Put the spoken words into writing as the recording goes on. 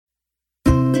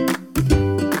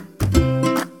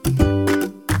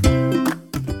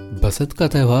बसंत का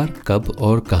त्यौहार कब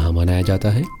और कहाँ मनाया जाता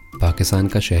है? पाकिस्तान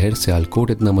का शहर सियालकोट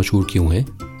इतना मशहूर क्यों है?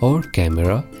 और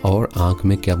कैमरा और आंख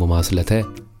में क्या मुमासलत है?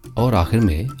 और आखिर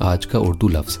में आज का उर्दू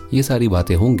लफ्ज, ये सारी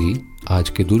बातें होंगी आज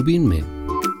के दूरबीन में।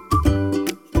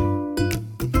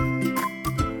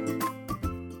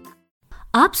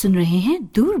 आप सुन रहे हैं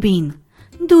दूरबीन,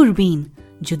 दूरबीन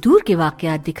जो दूर के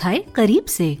वाकयात दिखाए करीब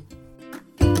से।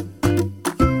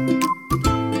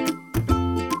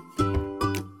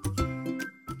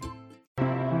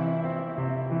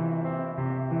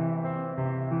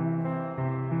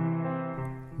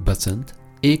 बसंत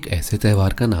एक ऐसे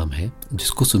त्यौहार का नाम है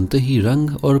जिसको सुनते ही रंग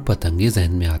और पतंगे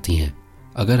जहन में आती हैं।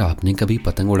 अगर आपने कभी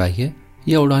पतंग उड़ाई है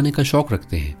या उड़ाने का शौक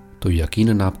रखते हैं तो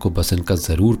यकीनन आपको बसंत का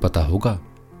ज़रूर पता होगा।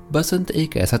 बसंत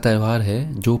एक ऐसा त्यौहार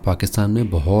है जो पाकिस्तान में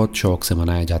बहुत शौक से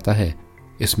मनाया जाता है।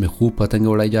 इसमें खूब पतंगें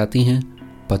उड़ाई जाती हैं,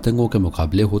 पतंगों के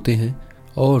मुकाबले होते हैं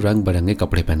और रंग बिरंगे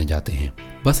कपड़े पहने जाते हैं।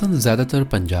 बसंत ज़्यादातर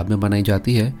पंजाब में मनाई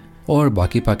जाती है और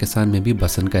बाकी पाकिस्तान में भी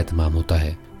बसंत का एहतमाम होता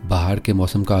है। बाहर के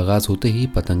मौसम का आगाज़ होते ही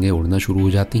पतंगें उड़ना शुरू हो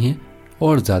जाती हैं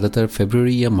और ज़्यादातर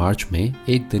फरवरी या मार्च में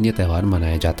एक दिन यह त्यौहार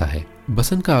मनाया जाता है।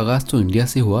 बसंत का आगाज़ तो इंडिया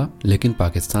से हुआ, लेकिन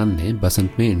पाकिस्तान ने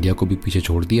बसंत में इंडिया को भी पीछे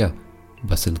छोड़ दिया।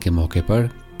 बसंत के मौके पर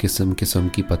किस्म किस्म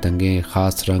की पतंगें,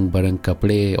 ख़ास रंग बरंग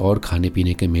कपड़े और खाने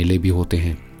पीने के मेले भी होते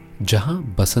हैं। जहाँ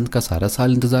बसंत का सारा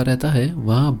साल इंतज़ार रहता है,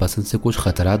 वहाँ बसंत से कुछ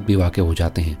ख़तरात भी वाक़े हो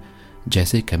जाते हैं,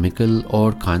 जैसे केमिकल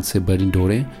और कांच से बनी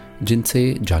डोरें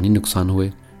जिनसे जानी नुकसान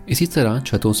हुए। इसी तरह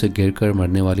छतों से गिरकर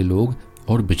मरने वाले लोग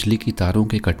और बिजली की तारों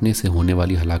के कटने से होने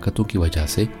वाली हलाकतों की वजह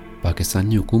से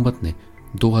पाकिस्तानी हुकूमत ने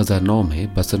 2009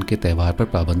 में बसंत के त्यौहार पर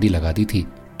पाबंदी लगा दी थी।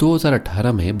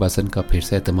 2018 में बसंत का फिर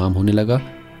से एहतमाम होने लगा।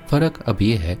 फ़र्क अब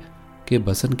ये है कि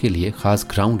बसंत के लिए ख़ास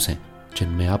ग्राउंड्स हैं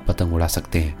जिनमें आप पतंग उड़ा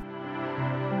सकते हैं।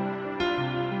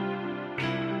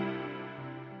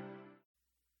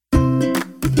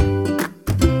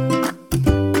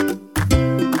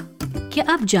 क्या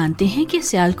आप जानते हैं कि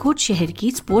सियालकोट शहर की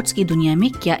स्पोर्ट्स की दुनिया में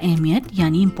क्या अहमियत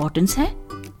यानी इम्पोर्टेंस है?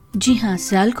 जी हाँ,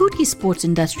 सियालकोट की स्पोर्ट्स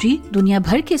इंडस्ट्री दुनिया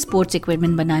भर के स्पोर्ट्स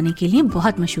इक्विपमेंट बनाने के लिए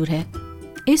बहुत मशहूर है।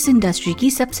 इस इंडस्ट्री की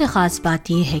सबसे खास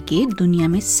बात यह है कि दुनिया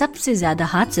में सबसे ज्यादा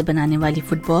हाथ से बनाने वाली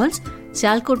फुटबॉल्स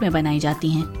सियालकोट में बनाई जाती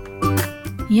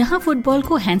हैं। यहाँ फुटबॉल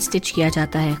को हैंड स्टिच किया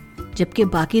जाता है, जबकि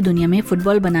बाकी दुनिया में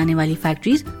फुटबॉल बनाने वाली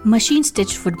फैक्ट्रीज मशीन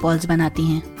स्टिच फुटबॉल्स बनाती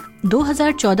हैं।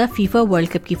 2014 फीफा वर्ल्ड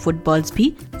कप की फुटबॉल्स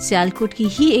भी सियालकोट की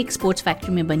ही एक स्पोर्ट्स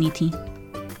फैक्ट्री में बनी थी।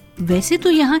 वैसे तो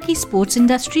यहाँ की स्पोर्ट्स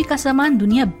इंडस्ट्री का सामान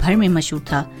दुनिया भर में मशहूर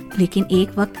था, लेकिन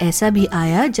एक वक्त ऐसा भी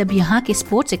आया जब यहाँ के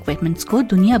स्पोर्ट्स इक्विपमेंट्स को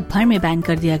दुनिया भर में बैन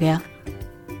कर दिया गया।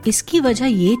 इसकी वजह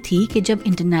ये थी कि जब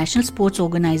इंटरनेशनल स्पोर्ट्स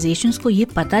ऑर्गेनाइजेशंस को ये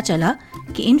पता चला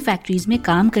कि इन फैक्ट्रीज में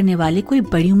काम करने वाले कोई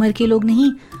बड़ी उम्र के लोग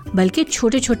नहीं बल्कि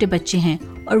छोटे छोटे बच्चे हैं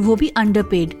और वो भी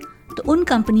अंडरपेड, तो उन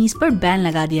कंपनीज पर बैन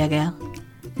लगा दिया गया,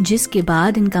 जिसके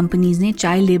बाद इन कंपनीज ने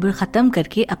चाइल्ड लेबर खत्म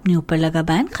करके अपने ऊपर लगा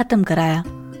बैन खत्म कराया।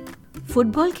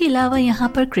 फुटबॉल के अलावा यहाँ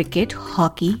पर क्रिकेट,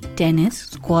 हॉकी, टेनिस,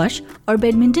 स्क्वॉश और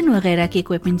बैडमिंटन वगैरह के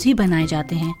इक्विपमेंट्स भी बनाए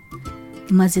जाते हैं।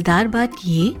 मज़ेदार बात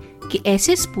ये कि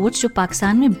ऐसे स्पोर्ट्स जो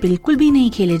पाकिस्तान में बिल्कुल भी नहीं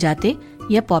खेले जाते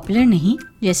या पॉपुलर नहीं,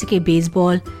 जैसे कि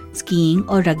बेसबॉल, स्कीइंग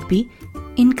और रग्बी,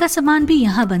 इनका सामान भी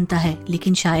यहाँ बनता है,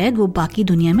 लेकिन शायद वो बाकी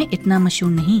दुनिया में इतना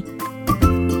मशहूर नहीं।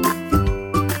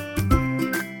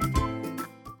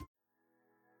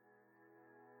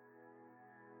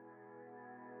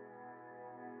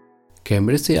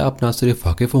 कैमरे से आप ना सिर्फ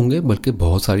वाकिफ होंगे बल्कि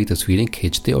बहुत सारी तस्वीरें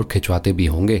खींचते और खिंचवाते भी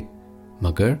होंगे,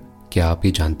 मगर क्या आप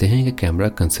ये जानते हैं कि कैमरा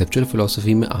कंसेप्चुअल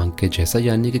फिलॉसफी में आंख के जैसा,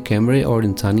 यानी कि कैमरे और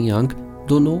इंसानी आंख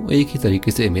दोनों एक ही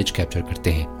तरीके से इमेज कैप्चर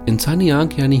करते हैं। इंसानी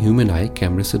आंख यानी ह्यूमन आई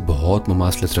कैमरे से बहुत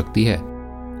मुमासलत रखती है।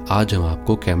 आज हम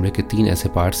आपको कैमरे के 3 ऐसे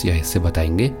पार्ट्स या हिस्से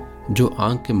बताएंगे जो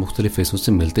आंख के मुख्तलिफ हिस्सों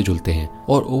से मिलते जुलते हैं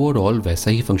और ओवरऑल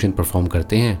वैसा ही फंक्शन परफॉर्म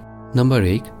करते हैं। नंबर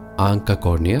 1, आंख का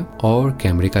कॉर्निया और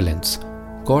कैमरे का लेंस।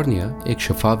 कॉर्निया एक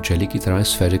शफाफ जेली की तरह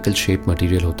स्फेरिकल शेप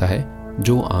मटेरियल होता है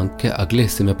जो आंख के अगले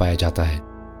हिस्से में पाया जाता है।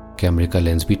 कैमरे का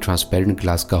लेंस भी ट्रांसपेरेंट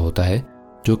ग्लास का होता है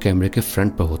जो कैमरे के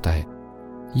फ्रंट पर होता है।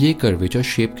 ये कर्वेचर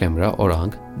शेप कैमरा और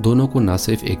आंख दोनों को न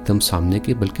सिर्फ एकदम सामने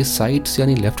के बल्कि साइड्स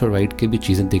यानी लेफ्ट और राइट के भी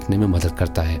चीजें देखने में मदद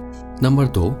करता है। नंबर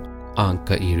 2, आंख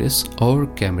का इरिस और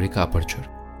कैमरे का अपर्चर।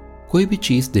 कोई भी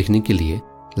चीज देखने के लिए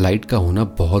लाइट का होना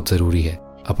बहुत जरूरी है।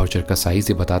 अपर्चर का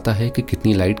साइज ये बताता है कि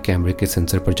कितनी लाइट कैमरे के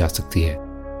सेंसर पर जा सकती है।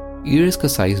 इरिस का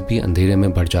साइज भी अंधेरे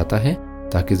में बढ़ जाता है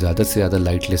ताकि ज्यादा से ज्यादा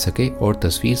लाइट ले सके और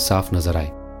तस्वीर साफ नजर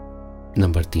आए।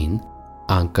 नंबर 3,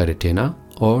 आंख का रेटिना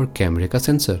और कैमरे का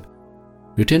सेंसर।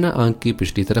 रेटिना आंख की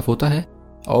पिछली तरफ होता है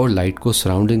और लाइट को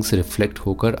सराउंडिंग से रिफ्लेक्ट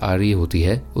होकर आ रही होती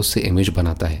है उससे इमेज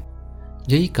बनाता है।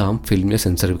 यही काम फिल्म या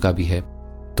सेंसर का भी है।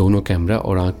 दोनों कैमरा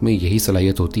और आंख में यही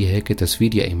सलाहियत होती है कि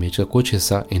तस्वीर या इमेज का कुछ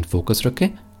हिस्सा इन फोकस रखें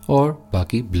और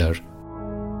बाकी ब्लर।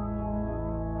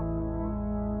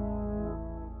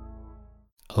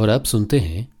 और अब सुनते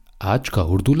हैं आज का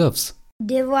उर्दू लफ्ज।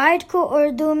 डिवाइड को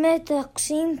उर्दू में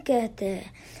तकसीम कहते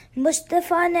हैं।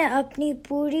 मुस्तफ़ा ने अपनी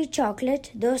पूरी चॉकलेट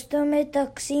दोस्तों में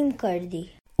तकसीम कर दी।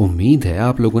 उम्मीद है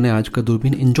आप लोगों ने आज का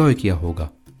दूरबीन एंजॉय किया होगा।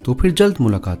 तो फिर जल्द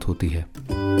मुलाकात होती है।